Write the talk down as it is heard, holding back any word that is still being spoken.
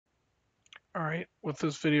All right, with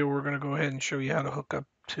this video, we're going to go ahead and show you how to hook up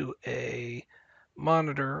to a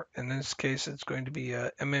monitor. In this case, it's going to be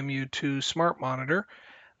a MMU2 smart monitor.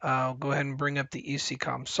 I'll go ahead and bring up the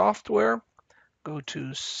ECcom software, go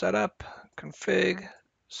to Setup, Config,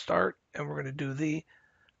 Start, and we're going to do the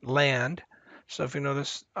land. So if you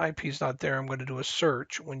notice IP is not there, I'm going to do a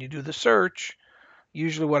search. When you do the search,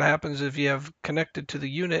 usually what happens if you have connected to the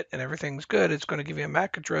unit and everything's good, it's going to give you a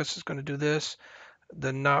MAC address, it's going to do this.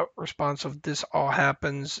 The not responsive, this all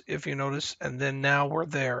happens if you notice, and then now we're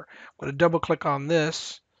there. I'm going to double click on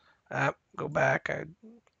this, go back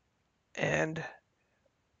and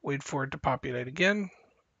wait for it to populate again.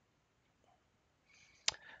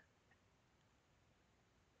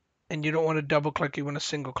 And you don't want to double click, you want to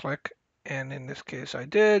single click. And in this case, I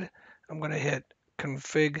did. I'm going to hit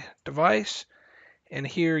config device. And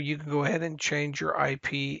here you can go ahead and change your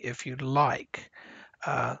IP if you'd like.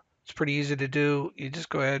 It's pretty easy to do. You just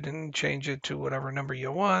go ahead and change it to whatever number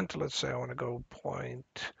you want. Let's say I want to go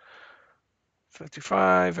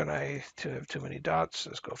 0.55 and I have too many dots.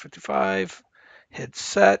 Let's go 55. Hit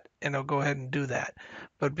set and I'll go ahead and do that.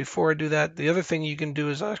 But before I do that, the other thing you can do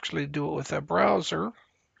is actually do it with a browser.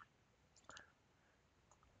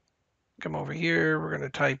 Come over here. We're going to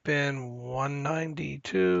type in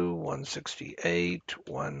 192, 168,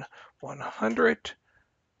 100.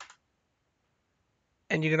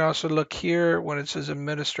 And you can also look here when it says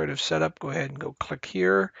administrative setup, go ahead and go click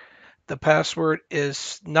here. The password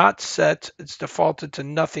is not set. It's defaulted to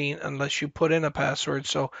nothing unless you put in a password.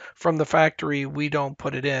 So from the factory, we don't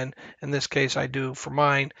put it in. In this case, I do for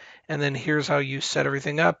mine. And then here's how you set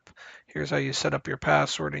everything up. Here's how you set up your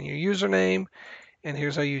password and your username. And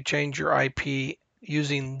here's how you change your IP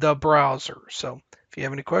using the browser. So if you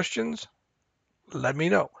have any questions, let me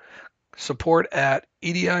know. Support at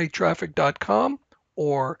editraffic.com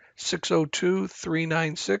or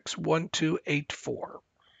 602-396-1284.